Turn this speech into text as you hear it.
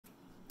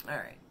All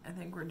right, I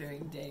think we're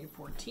doing day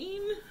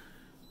 14.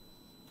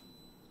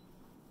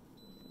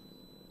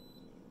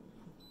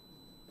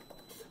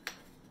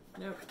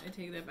 Nope, I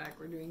take that back.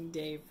 We're doing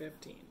day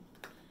 15.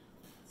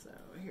 So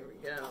here we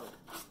go.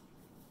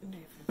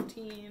 Day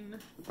 15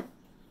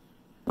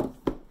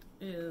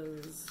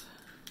 is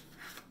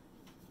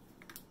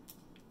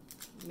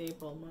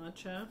maple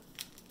matcha.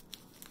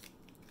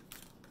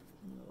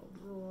 Little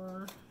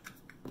drawer.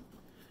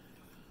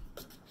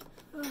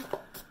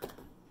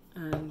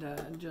 And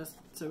just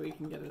so we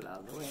can get it out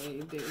of the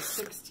way, day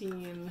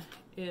 16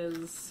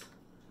 is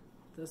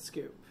the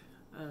scoop.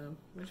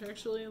 Which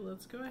actually,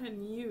 let's go ahead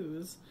and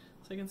use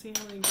so I can see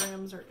how many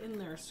grams are in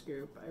their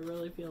scoop. I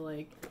really feel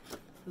like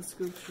the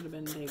scoop should have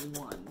been day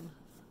 1.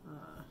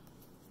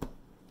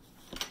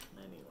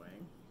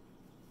 Anyway.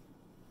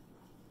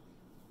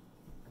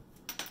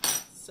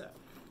 So,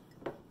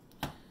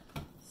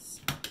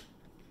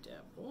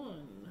 step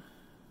 1.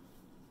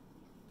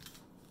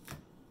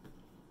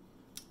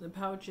 The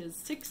pouch is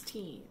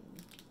 16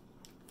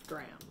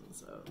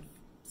 grams of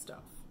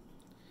stuff.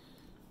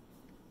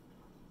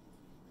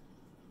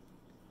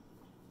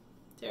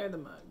 Tear the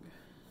mug.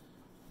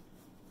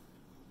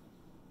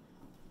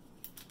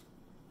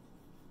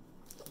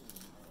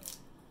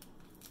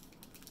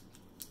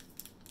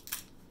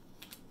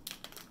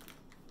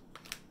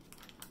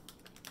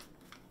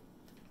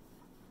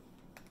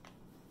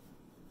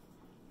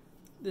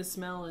 The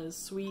smell is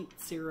sweet,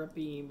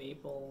 syrupy,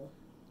 maple,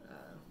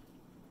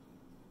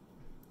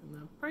 and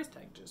the price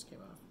tag just came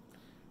off.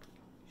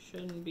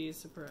 Shouldn't be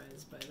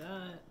surprised by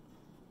that.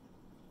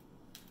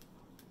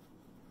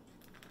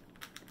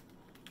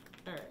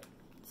 Alright,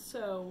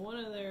 so one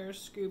of their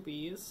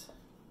scoopies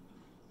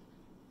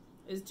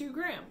is 2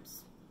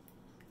 grams.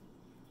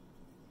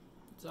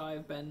 So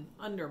I've been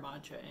under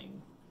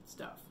matchaing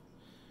stuff.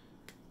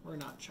 We're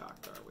not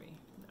shocked, are we?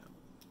 No.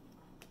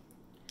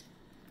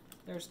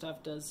 Their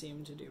stuff does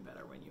seem to do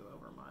better when you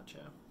over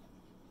matcha.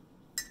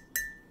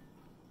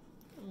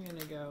 I'm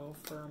gonna go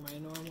for my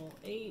normal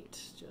 8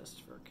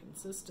 just for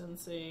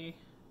consistency.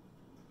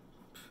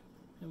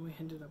 And we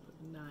ended up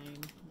with 9. Let me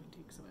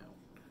take some out.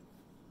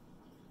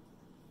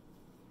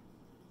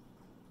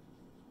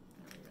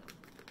 There we go.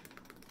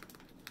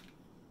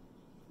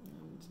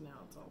 And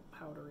now it's all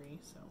powdery,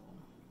 so we'll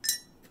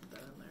put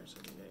that in there so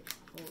we can get a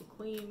little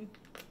clean.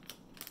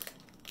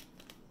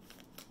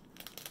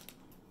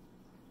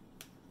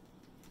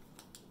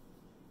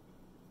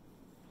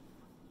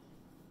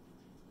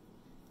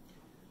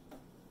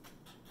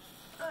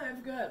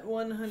 I've got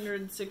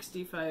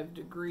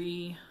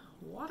 165-degree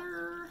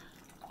water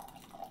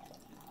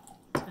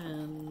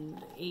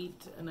and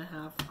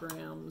 8.5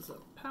 grams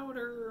of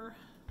powder.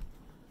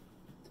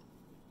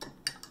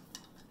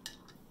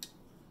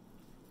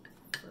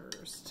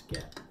 First,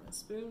 get my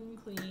spoon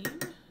clean.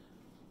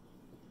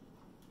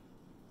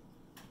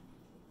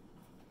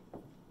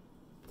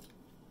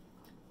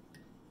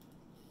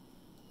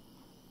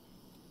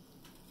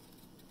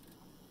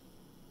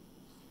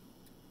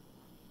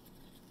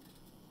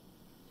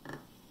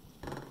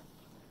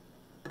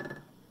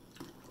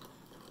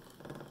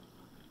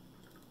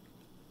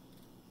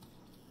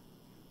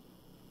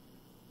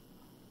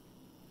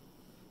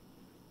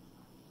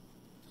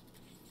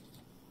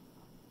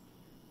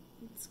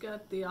 It's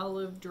got the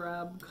olive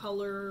drab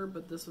color,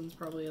 but this one's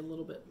probably a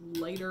little bit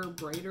lighter,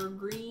 brighter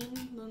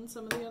green than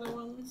some of the other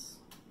ones.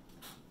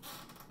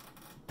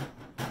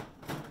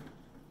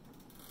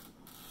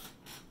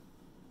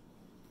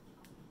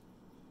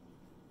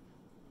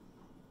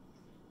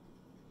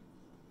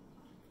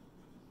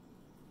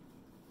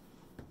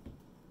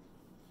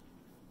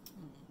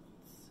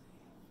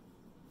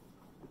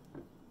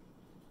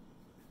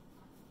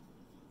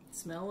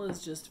 Smell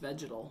is just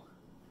vegetal.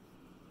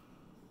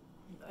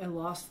 I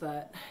lost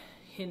that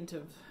hint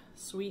of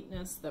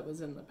sweetness that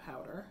was in the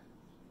powder.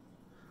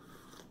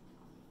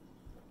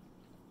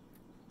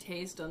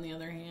 Taste, on the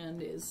other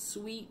hand, is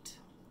sweet,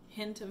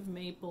 hint of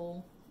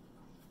maple,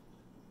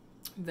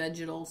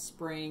 vegetal,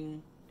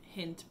 spring,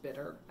 hint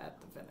bitter at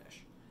the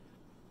finish.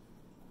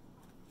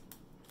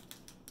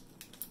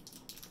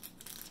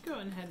 Go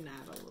ahead and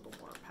add a little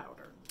more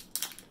powder.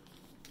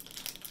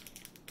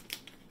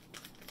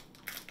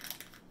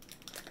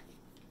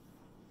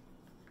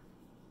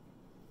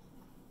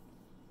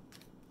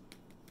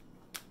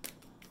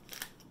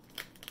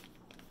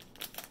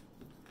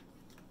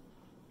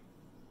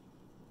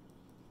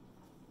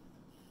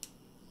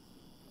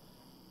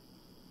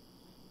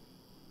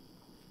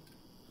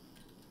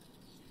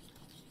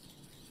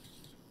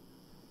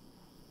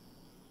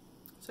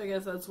 So I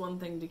guess that's one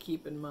thing to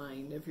keep in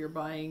mind. If you're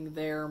buying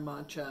their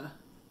matcha,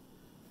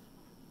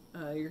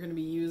 you're going to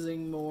be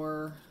using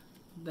more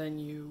than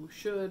you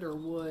should or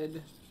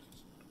would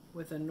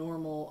with a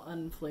normal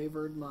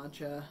unflavored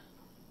matcha.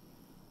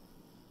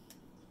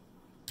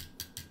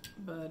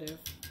 But if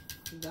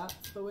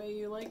that's the way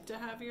you like to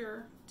have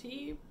your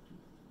tea,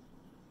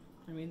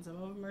 I mean,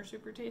 some of them are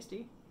super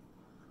tasty.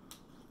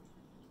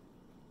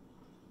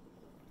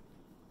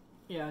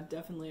 Yeah,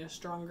 definitely a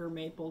stronger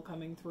maple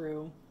coming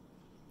through.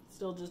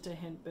 Still just a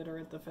hint bitter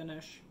at the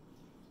finish.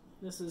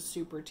 This is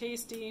super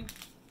tasty.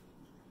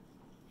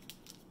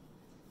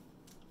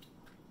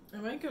 I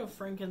might go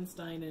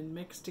Frankenstein and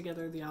mix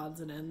together the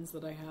odds and ends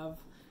that I have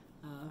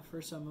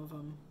for some of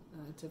them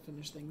to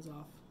finish things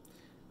off.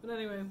 But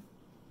anyway,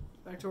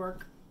 back to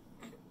work.